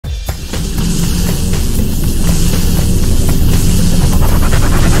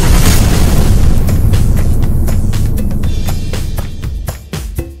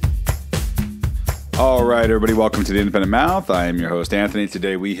right, everybody, welcome to The Independent Mouth. I am your host, Anthony.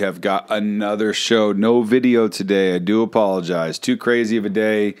 Today we have got another show. No video today. I do apologize. Too crazy of a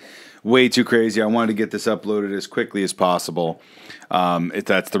day. Way too crazy. I wanted to get this uploaded as quickly as possible.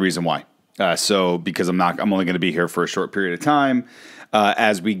 That's the reason why. Because I'm only going to be here for a short period of time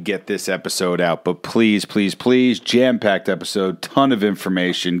as we get this episode out. But please, please, please, jam-packed episode, ton of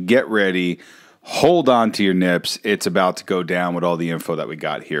information. Get ready. Hold on to your nips. It's about to go down with all the info that we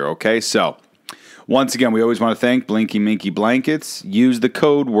got here, okay? So, once again, we always want to thank Blinky Minky Blankets. Use the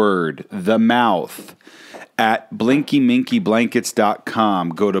code word, the mouth, at blinkyminkyblankets.com.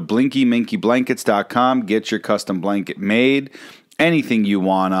 Go to blinkyminkyblankets.com. Get your custom blanket made. Anything you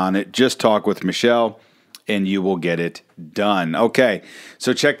want on it, just talk with Michelle, and you will get it done. Okay,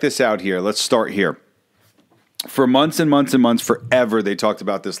 so check this out here. Let's start here. For months and months and months, forever, they talked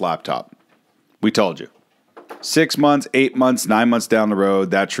about this laptop. We told you. 6 months, 8 months, 9 months down the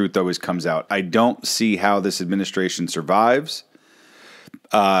road, that truth always comes out. I don't see how this administration survives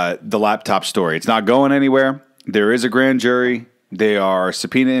the laptop story. It's not going anywhere. There is a grand jury. They are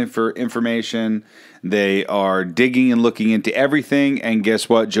subpoenaing for information. They are digging and looking into everything. And guess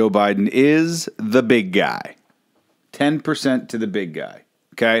what? Joe Biden is the big guy. 10% to the big guy.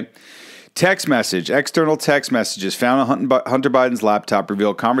 Okay? Text message. External text messages found on Hunter Biden's laptop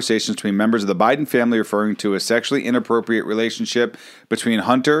reveal conversations between members of the Biden family referring to a sexually inappropriate relationship between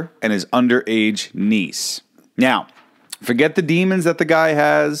Hunter and his underage niece. Now, forget the demons that the guy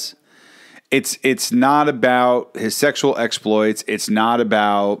has. It's not about his sexual exploits. It's not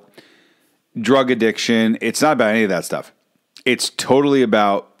about drug addiction. It's not about any of that stuff. It's totally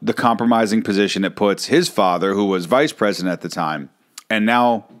about the compromising position it puts his father, who was vice president at the time, and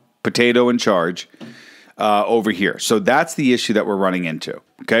now potato in charge, over here. So that's the issue that we're running into.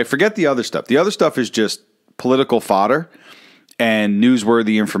 Okay, forget the other stuff. The other stuff is just political fodder and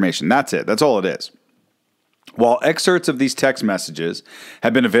newsworthy information. That's it. That's all it is. While excerpts of these text messages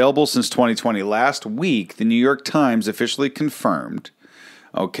have been available since 2020, last week, the New York Times officially confirmed,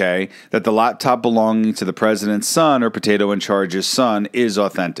 okay, that the laptop belonging to the president's son, or potato in charge's son, is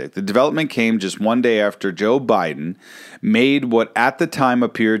authentic. The development came just one day after Joe Biden made what at the time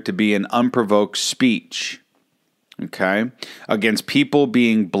appeared to be an unprovoked speech, okay, against people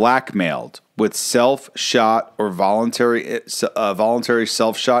being blackmailed with self-shot or voluntary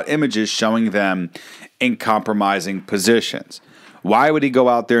self-shot images showing them in compromising positions. Why would he go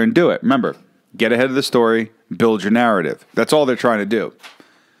out there and do it? Remember, get ahead of the story, build your narrative. That's all they're trying to do.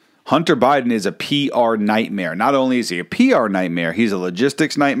 Hunter Biden is a PR nightmare. Not only is he a PR nightmare, he's a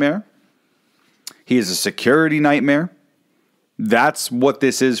logistics nightmare. He is a security nightmare. That's what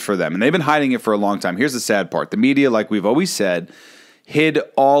this is for them. And they've been hiding it for a long time. Here's the sad part. The media, like we've always said, hid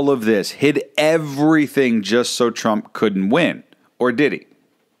all of this, hid everything just so Trump couldn't win. Or did he?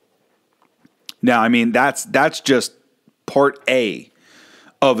 Now, I mean, that's just part A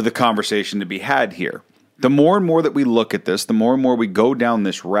of the conversation to be had here. The more and more that we look at this, the more and more we go down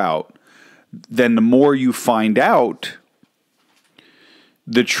this route, then the more you find out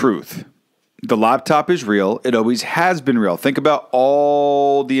the truth. The laptop is real. It always has been real. Think about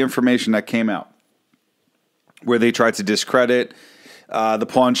all the information that came out where they tried to discredit the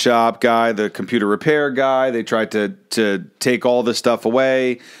pawn shop guy, the computer repair guy. They tried to take all this stuff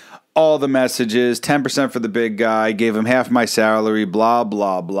away. All the messages, 10% for the big guy, gave him half my salary, blah,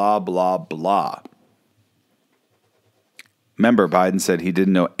 blah, blah, blah, blah. Remember, Biden said he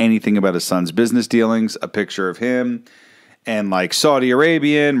didn't know anything about his son's business dealings, a picture of him and like Saudi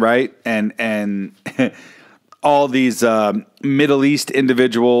Arabian, right? And all these Middle East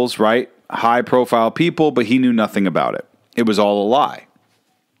individuals, right? High profile people, but he knew nothing about it. It was all a lie.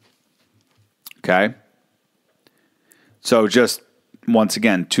 Okay? So just once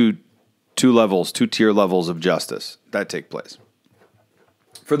again, two tier levels of justice that take place.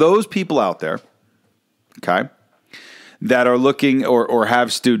 For those people out there, okay, that are looking or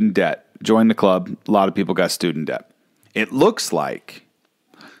have student debt, join the club. A lot of people got student debt. It looks like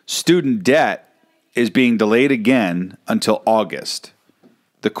student debt is being delayed again until August.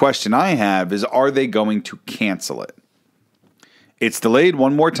 The question I have is, are they going to cancel it? It's delayed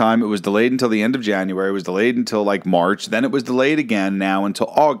one more time. It was delayed until the end of January. It was delayed until like March. Then it was delayed again now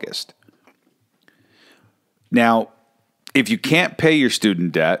until August. Now, if you can't pay your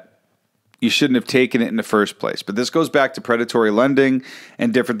student debt, you shouldn't have taken it in the first place. But this goes back to predatory lending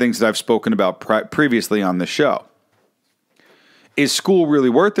and different things that I've spoken about previously on the show. Is school really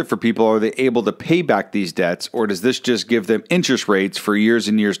worth it for people? Are they able to pay back these debts? Or does this just give them interest rates for years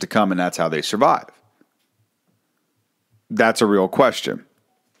and years to come, and that's how they survive? That's a real question.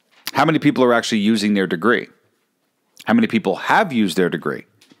 How many people are actually using their degree? How many people have used their degree?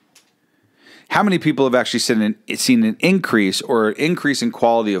 How many people have actually seen an increase or an increase in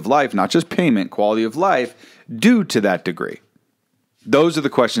quality of life, not just payment, quality of life, due to that degree? Those are the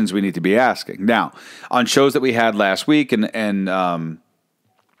questions we need to be asking. Now, on shows that we had last week and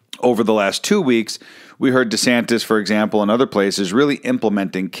over the last 2 weeks, we heard DeSantis, for example, and other places really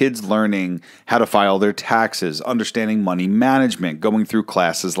implementing kids learning how to file their taxes, understanding money management, going through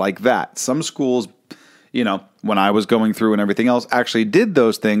classes like that. Some schools, you know, when I was going through and everything else, actually did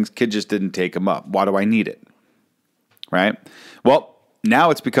those things. Kids just didn't take them up. Why do I need it? Right? Well,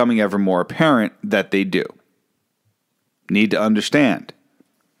 now it's becoming ever more apparent that they do. Need to understand.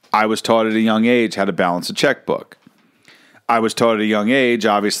 I was taught at a young age how to balance a checkbook. I was taught at a young age,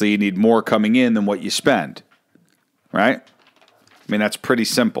 obviously, you need more coming in than what you spend. Right? I mean, that's pretty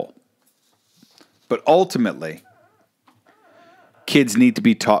simple. But ultimately, kids need to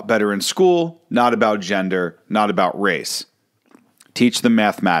be taught better in school, not about gender, not about race. Teach them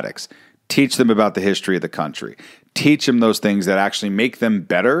mathematics. Teach them about the history of the country. Teach them those things that actually make them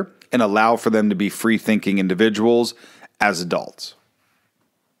better and allow for them to be free-thinking individuals as adults.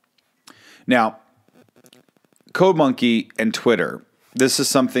 Now, CodeMonkey and Twitter, this is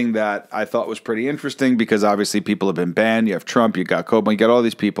something that I thought was pretty interesting because obviously people have been banned. You have Trump, you got CodeMonkey, you got all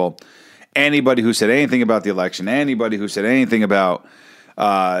these people. Anybody who said anything about the election, anybody who said anything about,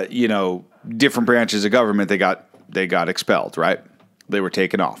 different branches of government, they got expelled, right? They were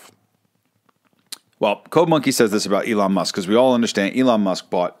taken off. Well, CodeMonkey says this about Elon Musk because we all understand Elon Musk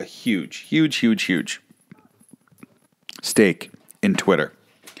bought a huge stake in Twitter.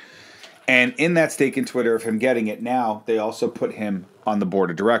 And in that stake in Twitter, of him getting it now, they also put him on the board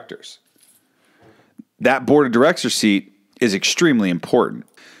of directors. That board of directors seat is extremely important.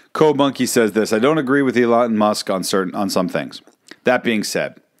 CodeMonkey says this: I don't agree with Elon Musk on some things. That being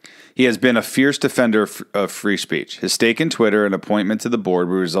said, he has been a fierce defender of free speech. His stake in Twitter and appointment to the board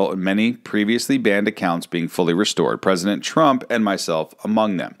will result in many previously banned accounts being fully restored, President Trump and myself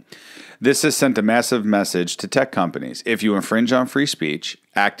among them. This has sent a massive message to tech companies. If you infringe on free speech,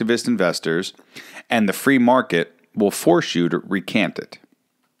 activist investors and the free market will force you to recant it.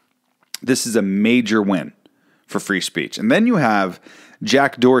 This is a major win for free speech. And then you have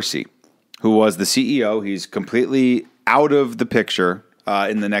Jack Dorsey, who was the CEO. He's completely out of the picture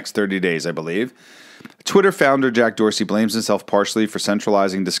in the next 30 days, I believe. Twitter founder Jack Dorsey blames himself partially for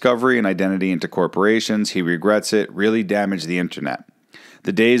centralizing discovery and identity into corporations. He regrets it, really damaged the internet.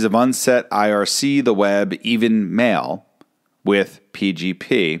 The days of unset IRC, the web, even mail with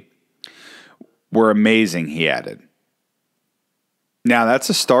PGP were amazing, he added. Now, that's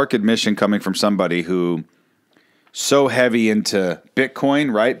a stark admission coming from somebody who so heavy into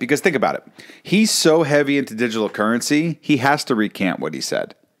Bitcoin, right? Because think about it. He's so heavy into digital currency, he has to recant what he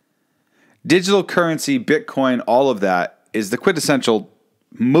said. Digital currency, Bitcoin, all of that is the quintessential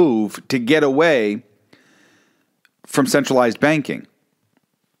move to get away from centralized banking.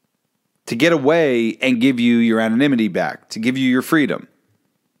 To get away and give you your anonymity back, to give you your freedom.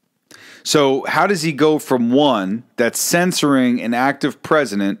 So how does he go from one that's censoring an active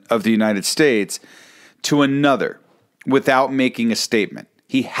president of the United States to another without making a statement?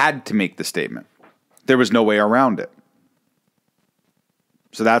 He had to make the statement. There was no way around it.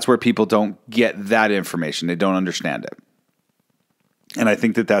 So that's where people don't get that information. They don't understand it. And I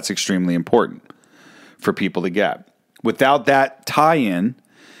think that that's extremely important for people to get. Without that tie-in,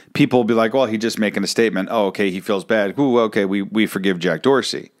 people will be like, well, he's just making a statement. Oh, okay, he feels bad. Ooh, okay, we forgive Jack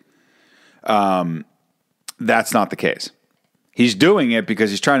Dorsey. That's not the case. He's doing it because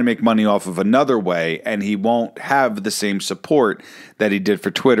he's trying to make money off of another way, and he won't have the same support that he did for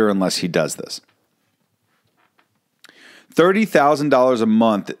Twitter unless he does this. $30,000 a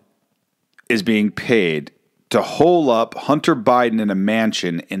month is being paid to hole up Hunter Biden in a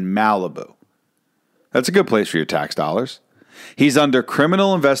mansion in Malibu. That's a good place for your tax dollars. He's under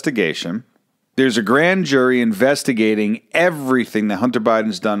criminal investigation. There's a grand jury investigating everything that Hunter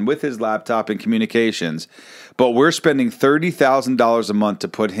Biden's done with his laptop and communications, but we're spending $30,000 a month to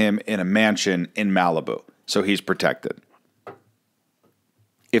put him in a mansion in Malibu, so he's protected.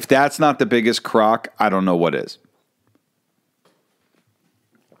 If that's not the biggest crock, I don't know what is.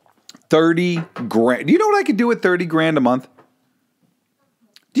 30 grand. Do you know what I could do with 30 grand a month?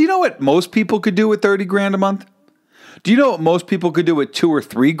 Do you know what most people could do with 30 grand a month? Do you know what most people could do with 2 or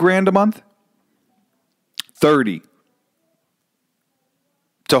 3 grand a month? 30.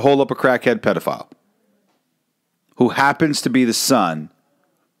 To hold up a crackhead pedophile who happens to be the son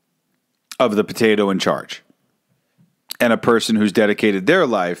of the potato in charge and a person who's dedicated their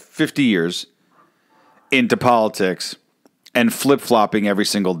life 50 years into politics and flip-flopping every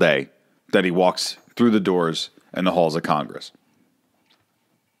single day that he walks through the doors and the halls of Congress.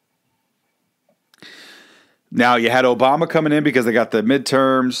 Now, you had Obama coming in because they got the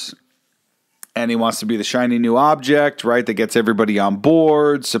midterms, and he wants to be the shiny new object, right, that gets everybody on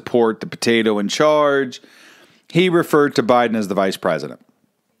board, support the potato in charge. He referred to Biden as the vice president,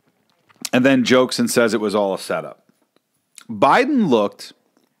 and then jokes and says it was all a setup. Biden looked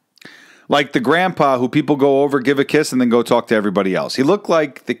like the grandpa who people go over, give a kiss, and then go talk to everybody else. He looked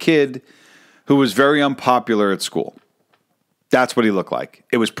like the kid who was very unpopular at school. That's what he looked like.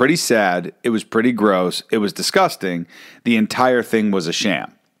 It was pretty sad. It was pretty gross. It was disgusting. The entire thing was a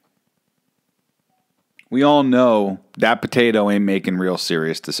sham. We all know that potato ain't making real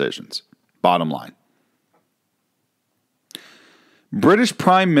serious decisions. Bottom line. British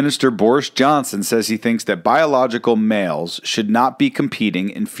Prime Minister Boris Johnson says he thinks that biological males should not be competing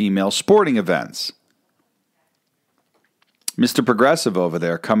in female sporting events. Mr. Progressive over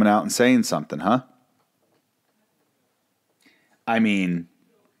there coming out and saying something, huh? I mean,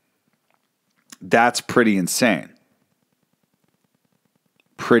 that's pretty insane.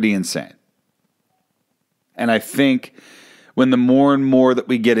 Pretty insane. And I think when the more and more that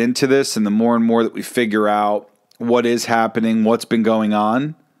we get into this and the more and more that we figure out what is happening, what's been going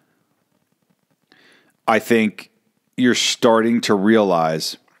on, I think you're starting to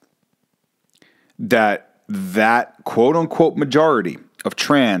realize that quote-unquote majority of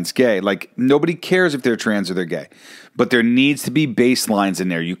trans, gay, like nobody cares if they're trans or they're gay, but there needs to be baselines in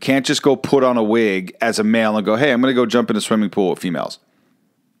there. You can't just go put on a wig as a male and go, hey, I'm going to go jump in a swimming pool with females.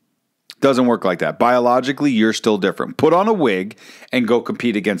 Doesn't work like that. Biologically, you're still different. Put on a wig and go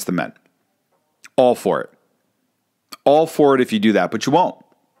compete against the men. All for it. All for it if you do that, but you won't.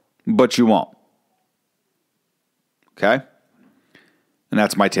 But you won't. Okay? And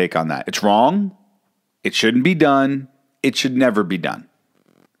that's my take on that. It's wrong. It shouldn't be done. It should never be done.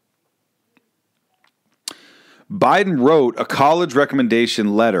 Biden wrote a college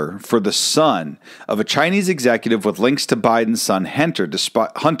recommendation letter for the son of a Chinese executive with links to Biden's son Hunter,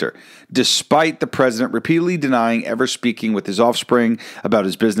 despite the president repeatedly denying ever speaking with his offspring about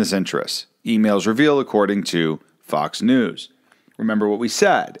his business interests. Emails reveal, according to Fox News. Remember what we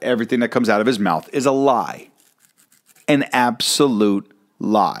said. Everything that comes out of his mouth is a lie. An absolute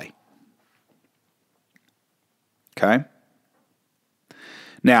lie. Okay?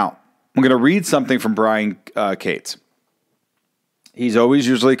 Now, I'm going to read something from Brian Cates. He's always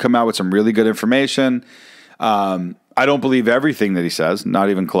usually come out with some really good information. I don't believe everything that he says, not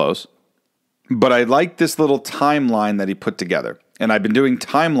even close. But I like this little timeline that he put together. And I've been doing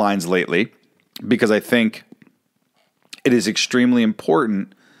timelines lately because I think it is extremely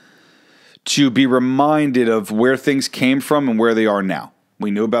important to be reminded of where things came from and where they are now. We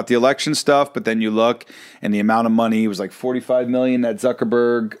knew about the election stuff, but then you look and the amount of money, it was like $45 million that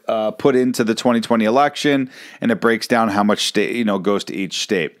Zuckerberg put into the 2020 election, and it breaks down how much state, goes to each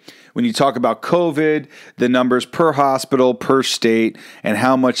state. When you talk about COVID, the numbers per hospital, per state, and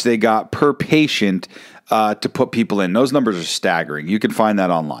how much they got per patient to put people in, those numbers are staggering. You can find that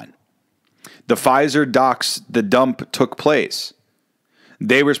online. The Pfizer docs, the dump took place.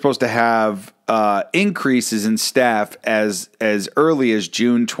 They were supposed to have increases in staff as early as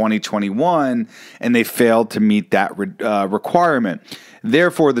June 2021, and they failed to meet that requirement.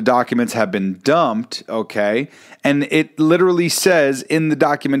 Therefore, the documents have been dumped, okay? And it literally says in the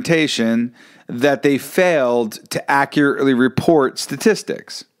documentation that they failed to accurately report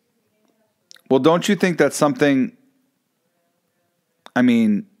statistics. Well, don't you think that's something,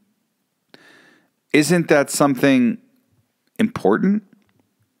 isn't that something important?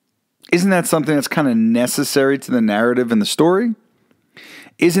 Isn't that something that's kind of necessary to the narrative and the story?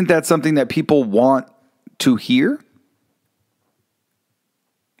 Isn't that something that people want to hear?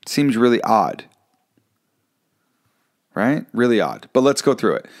 Seems really odd. Right? Really odd. But let's go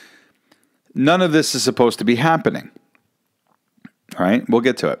through it. None of this is supposed to be happening. All right? We'll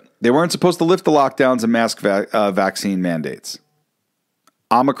get to it. They weren't supposed to lift the lockdowns and mask vaccine mandates.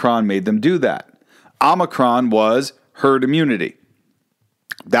 Omicron made them do that. Omicron was herd immunity.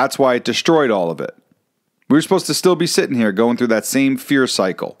 That's why it destroyed all of it. We were supposed to still be sitting here going through that same fear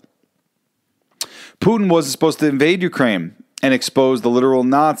cycle. Putin wasn't supposed to invade Ukraine and expose the literal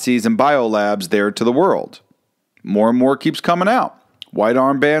Nazis and biolabs there to the world. More and more keeps coming out. White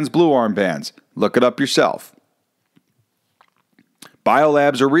armbands, blue armbands. Look it up yourself.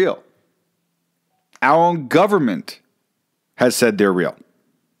 Biolabs are real. Our own government has said they're real.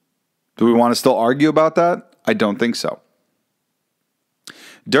 Do we want to still argue about that? I don't think so.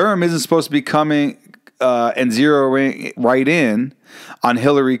 Durham isn't supposed to be coming and zeroing right in on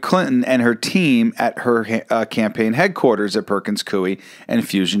Hillary Clinton and her team at her campaign headquarters at Perkins Coie and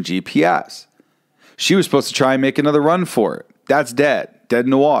Fusion GPS. She was supposed to try and make another run for it. That's dead in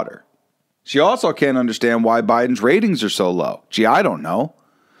the water. She also can't understand why Biden's ratings are so low. Gee, I don't know.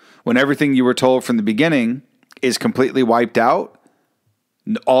 When everything you were told from the beginning is completely wiped out,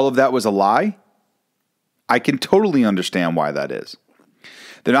 all of that was a lie, I can totally understand why that is.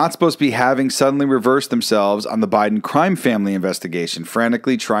 They're not supposed to be having suddenly reversed themselves on the Biden crime family investigation,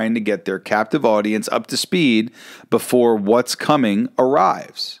 frantically trying to get their captive audience up to speed before what's coming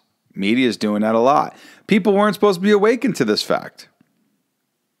arrives. Media is doing that a lot. People weren't supposed to be awakened to this fact.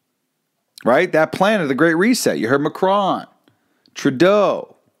 Right? That plan of the Great Reset. You heard Macron,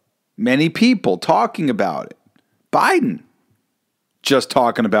 Trudeau, many people talking about it. Biden just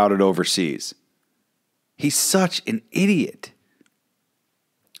talking about it overseas. He's such an idiot.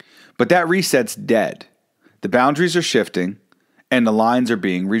 But that reset's dead. The boundaries are shifting and the lines are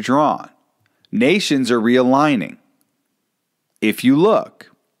being redrawn. Nations are realigning. If you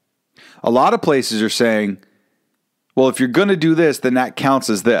look, a lot of places are saying, well, if you're going to do this, then that counts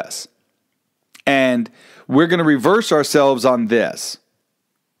as this. And we're going to reverse ourselves on this.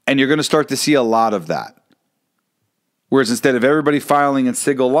 And you're going to start to see a lot of that. Whereas instead of everybody filing in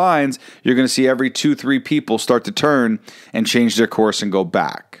single lines, you're going to see every 2-3 people start to turn and change their course and go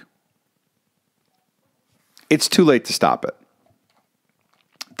back. It's too late to stop it.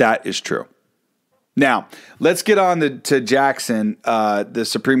 That is true. Now, let's get on to Jackson, the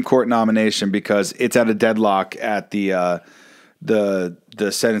Supreme Court nomination, because it's at a deadlock at the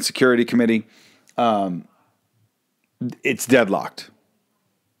Senate Security Committee. It's deadlocked.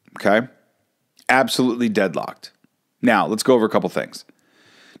 Okay? Absolutely deadlocked. Now, let's go over a couple things.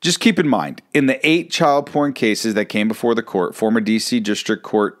 Just keep in mind, in the 8 child porn cases that came before the court, former D.C. District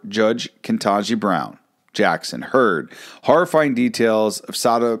Court Judge Ketanji Brown Jackson heard horrifying details of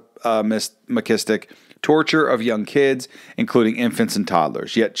sadomasochistic torture of young kids, including infants and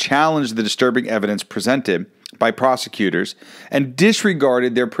toddlers, yet challenged the disturbing evidence presented by prosecutors and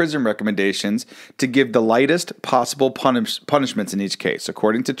disregarded their prison recommendations to give the lightest possible punishments in each case,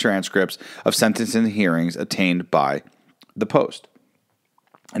 according to transcripts of sentencing hearings obtained by the Post.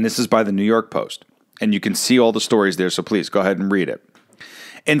 And this is by the New York Post. And you can see all the stories there, so please go ahead and read it.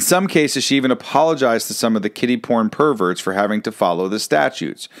 In some cases, she even apologized to some of the kiddie porn perverts for having to follow the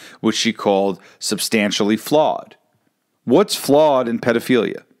statutes, which she called substantially flawed. What's flawed in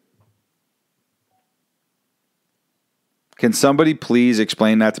pedophilia? Can somebody please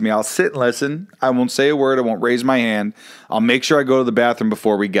explain that to me? I'll sit and listen. I won't say a word. I won't raise my hand. I'll make sure I go to the bathroom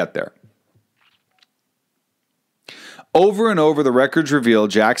before we get there. Over and over, the records reveal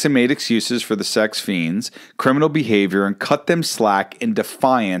Jackson made excuses for the sex fiends' criminal behavior and cut them slack in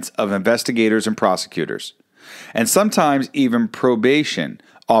defiance of investigators and prosecutors, and sometimes even probation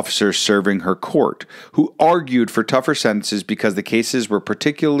officers serving her court, who argued for tougher sentences because the cases were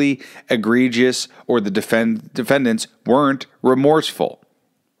particularly egregious or the defendants weren't remorseful.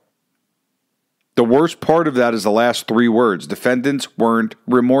 The worst part of that is the last 3 words. Defendants weren't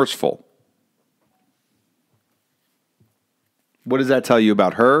remorseful. What does that tell you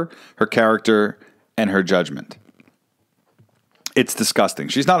about her character, and her judgment? It's disgusting.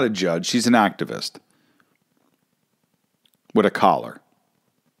 She's not a judge. She's an activist with a collar.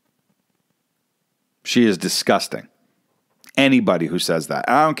 She is disgusting. Anybody who says that,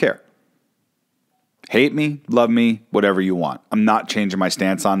 I don't care. Hate me, love me, whatever you want. I'm not changing my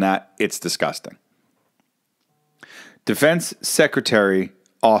stance on that. It's disgusting. Defense Secretary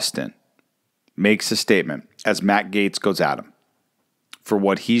Austin makes a statement as Matt Gaetz goes at him for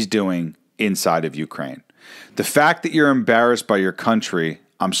what he's doing inside of Ukraine. The fact that you're embarrassed by your country,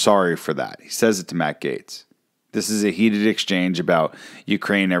 I'm sorry for that. He says it to Matt Gaetz. This is a heated exchange about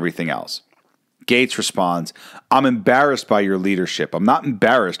Ukraine and everything else. Gaetz responds, I'm embarrassed by your leadership. I'm not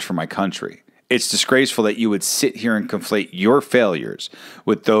embarrassed for my country. It's disgraceful that you would sit here and conflate your failures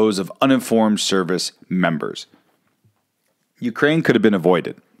with those of uninformed service members. Ukraine could have been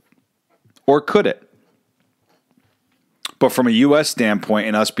avoided. Or could it? But from a U.S. standpoint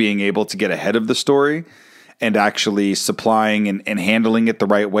and us being able to get ahead of the story and actually supplying and handling it the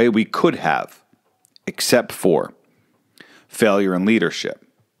right way, we could have, except for failure in leadership.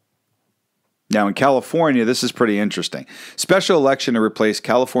 Now, in California, this is pretty interesting. Special election to replace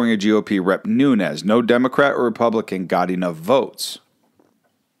California GOP Rep. Nunes. No Democrat or Republican got enough votes.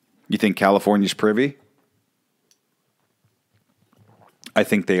 You think California's privy? I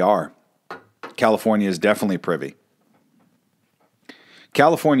think they are. California is definitely privy.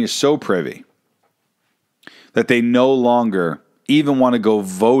 California is so privy that they no longer even want to go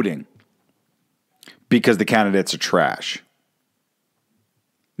voting because the candidates are trash.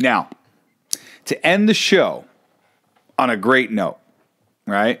 Now, to end the show on a great note,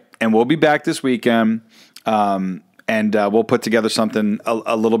 right? And we'll be back this weekend, and and we'll put together something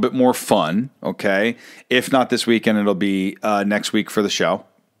a little bit more fun, okay? If not this weekend, it'll be next week for the show,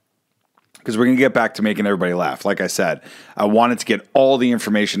 because we're going to get back to making everybody laugh. Like I said, I wanted to get all the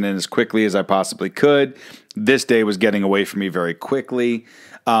information in as quickly as I possibly could. This day was getting away from me very quickly,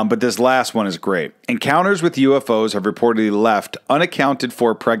 but this last one is great. Encounters with UFOs have reportedly left unaccounted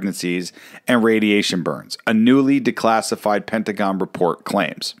for pregnancies and radiation burns, a newly declassified Pentagon report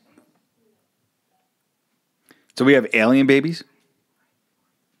claims. So we have alien babies.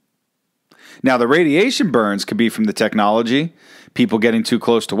 Now, the radiation burns could be from the technology, people getting too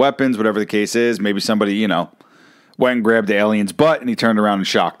close to weapons, whatever the case is. Maybe somebody, went and grabbed the alien's butt and he turned around and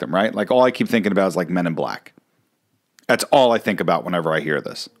shocked them, right? Like, all I keep thinking about is like Men in Black. That's all I think about whenever I hear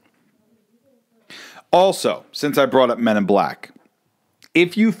this. Also, since I brought up Men in Black,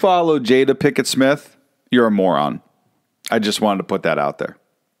 if you follow Jada Pinkett Smith, you're a moron. I just wanted to put that out there.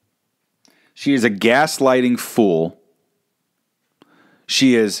 She is a gaslighting fool.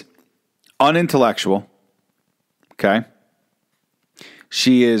 She is unintellectual. Okay?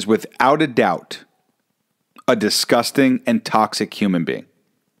 She is, without a doubt, a disgusting and toxic human being.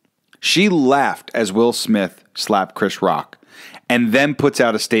 She laughed as Will Smith slapped Chris Rock and then puts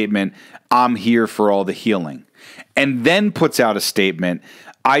out a statement, I'm here for all the healing. And then puts out a statement,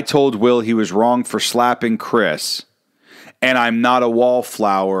 I told Will he was wrong for slapping Chris, and I'm not a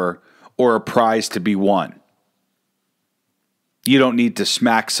wallflower or a prize to be won. You don't need to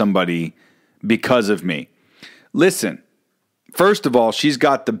smack somebody because of me. Listen, first of all, she's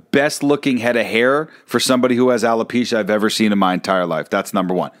got the best looking head of hair for somebody who has alopecia I've ever seen in my entire life. That's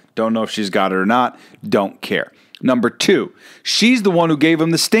number one. Don't know if she's got it or not. Don't care. Number two, she's the one who gave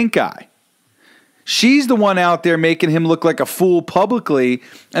him the stink eye. She's the one out there making him look like a fool publicly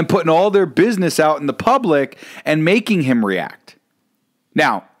and putting all their business out in the public and making him react.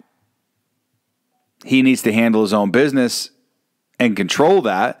 Now, he needs to handle his own business and control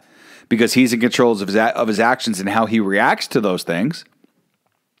that, because he's in control of his actions and how he reacts to those things.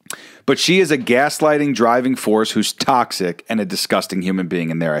 But she is a gaslighting driving force who's toxic and a disgusting human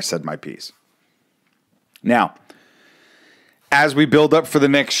being. And there I said my piece. Now, as we build up for the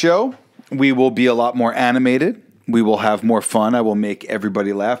next show, we will be a lot more animated. We will have more fun. I will make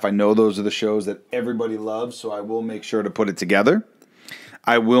everybody laugh. I know those are the shows that everybody loves, so I will make sure to put it together.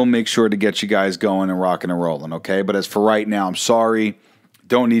 I will make sure to get you guys going and rocking and rolling, okay? But as for right now, I'm sorry.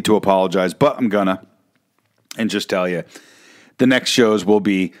 Don't need to apologize, but I'm gonna. And just tell you, the next shows will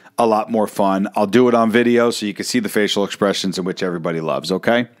be a lot more fun. I'll do it on video so you can see the facial expressions in which everybody loves,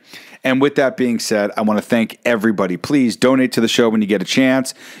 okay? And with that being said, I want to thank everybody. Please donate to the show when you get a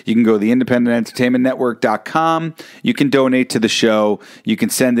chance. You can go to theindependententertainmentnetwork.com. You can donate to the show. You can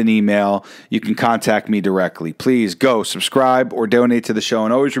send an email. You can contact me directly. Please go subscribe or donate to the show.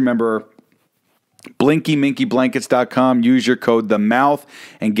 And always remember, BlinkyMinkyBlankets.com. Use your code THEMOUTH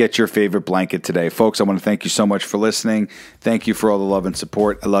and get your favorite blanket today. Folks, I want to thank you so much for listening. Thank you for all the love and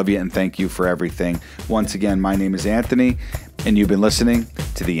support. I love you, and thank you for everything. Once again, my name is Anthony, and you've been listening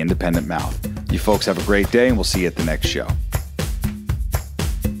to The Independent Mouth. You folks have a great day, and we'll see you at the next show.